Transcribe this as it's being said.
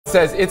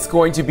Says it's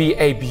going to be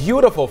a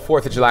beautiful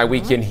 4th of July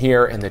weekend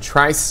here in the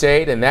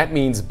tri-state, and that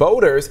means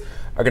boaters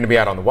are going to be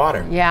out on the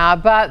water. Yeah,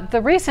 but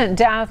the recent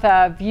death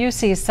of a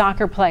UC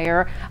soccer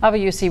player,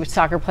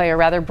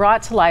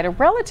 brought to light a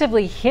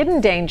relatively hidden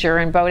danger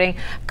in boating: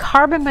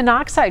 carbon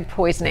monoxide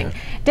poisoning.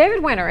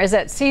 David Winter is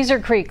at Caesar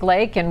Creek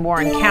Lake in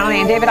Warren County.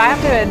 And David, I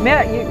have to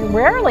admit, you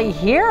rarely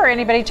hear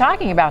anybody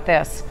talking about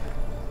this.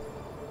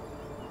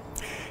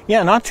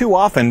 Yeah, not too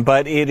often,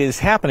 but it is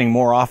happening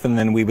more often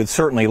than we would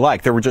certainly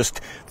like. There were just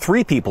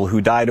 3 people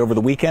who died over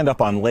the weekend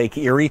up on Lake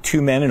Erie,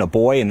 2 men and a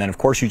boy. And then, of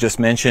course, you just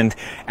mentioned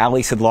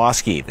Allie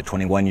Sidlowski, the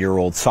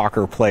 21-year-old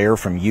soccer player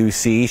from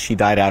UC. She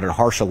died out at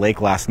Harsha Lake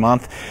last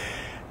month.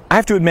 I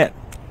have to admit,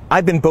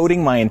 I've been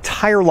boating my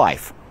entire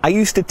life. I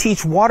used to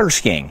teach water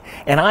skiing,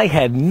 and I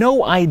had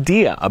no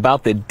idea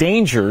about the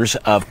dangers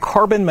of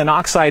carbon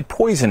monoxide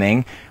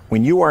poisoning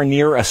when you are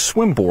near a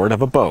swimboard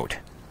of a boat.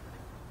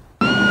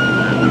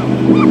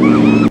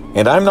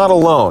 And I'm not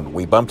alone.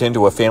 We bumped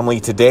into a family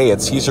today at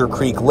Caesar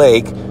Creek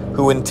Lake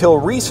who until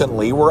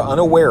recently were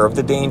unaware of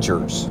the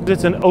dangers.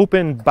 It's an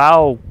open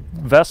bow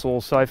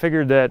vessel, so I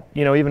figured that,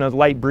 even a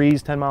light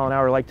breeze, 10 mile an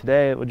hour like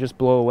today, it would just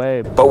blow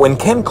away. But when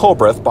Ken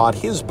Culbreth bought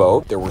his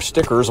boat, there were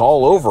stickers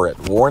all over it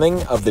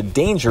warning of the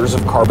dangers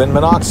of carbon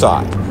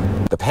monoxide.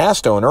 The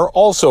past owner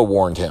also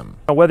warned him.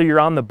 Whether you're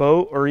on the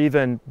boat or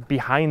even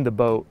behind the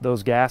boat,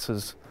 those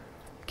gases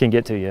can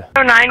get to you.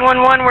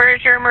 911, where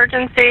is your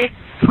emergency?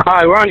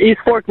 Hi, we're on East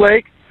Fork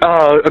Lake.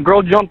 A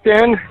girl jumped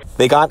in.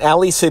 They got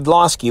Allie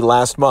Sidlowski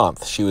last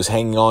month. She was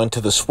hanging on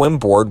to the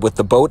swimboard with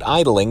the boat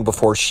idling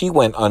before she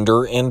went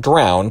under and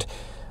drowned.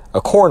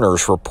 A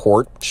coroner's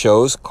report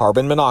shows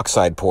carbon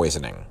monoxide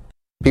poisoning.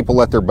 People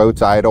let their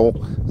boats idle,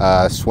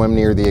 swim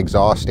near the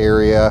exhaust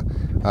area.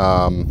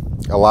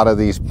 A lot of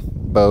these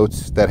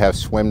boats that have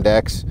swim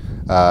decks,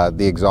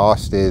 the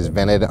exhaust is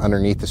vented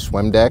underneath the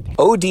swim deck.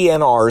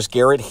 ODNR's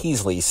Garrett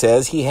Heasley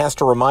says he has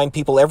to remind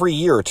people every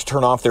year to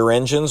turn off their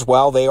engines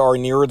while they are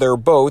near their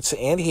boats,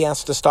 and he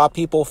has to stop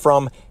people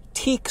from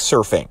teak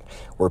surfing,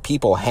 where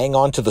people hang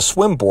onto the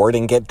swimboard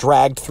and get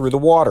dragged through the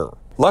water.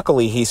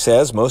 Luckily, he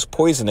says, most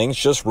poisonings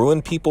just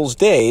ruin people's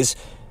days.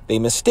 They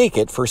mistake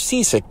it for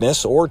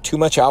seasickness or too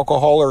much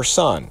alcohol or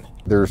sun.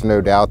 There's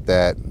no doubt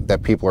that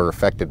people are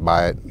affected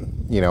by it,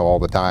 all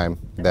the time,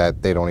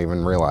 that they don't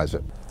even realize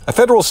it. A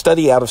federal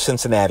study out of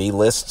Cincinnati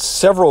lists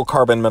several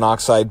carbon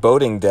monoxide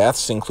boating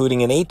deaths,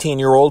 including an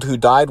 18-year-old who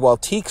died while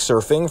teak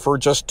surfing for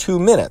just 2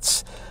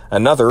 minutes,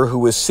 another who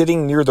was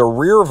sitting near the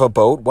rear of a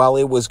boat while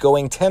it was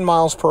going 10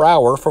 miles per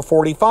hour for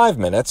 45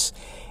 minutes,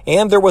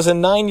 and there was a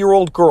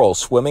 9-year-old girl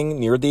swimming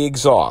near the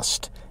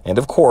exhaust. And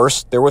of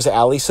course, there was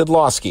Allie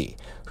Sidlowski,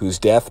 whose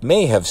death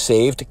may have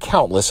saved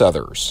countless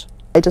others.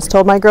 I just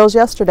told my girls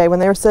yesterday when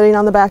they were sitting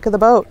on the back of the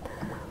boat,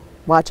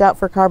 watch out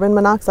for carbon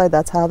monoxide.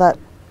 That's how that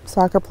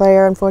soccer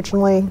player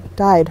unfortunately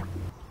died.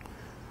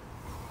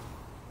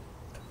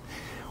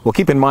 Well,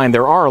 keep in mind,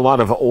 there are a lot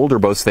of older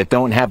boats that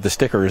don't have the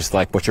stickers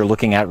like what you're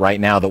looking at right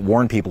now that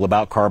warn people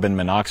about carbon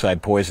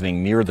monoxide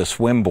poisoning near the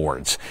swim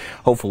boards.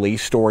 Hopefully,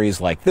 stories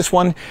like this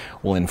one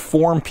will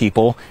inform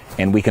people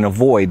and we can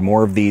avoid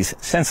more of these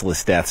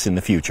senseless deaths in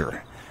the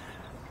future.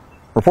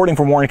 Reporting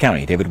from Warren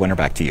County, David Winter,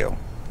 back to you.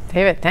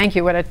 David, thank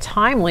you. What a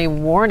timely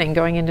warning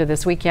going into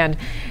this weekend.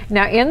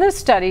 Now, in the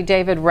study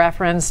David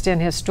referenced in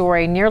his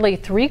story, nearly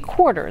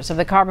 3/4 of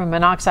the carbon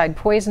monoxide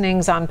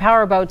poisonings on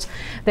powerboats,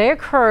 they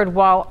occurred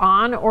while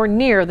on or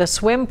near the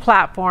swim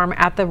platform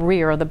at the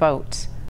rear of the boat.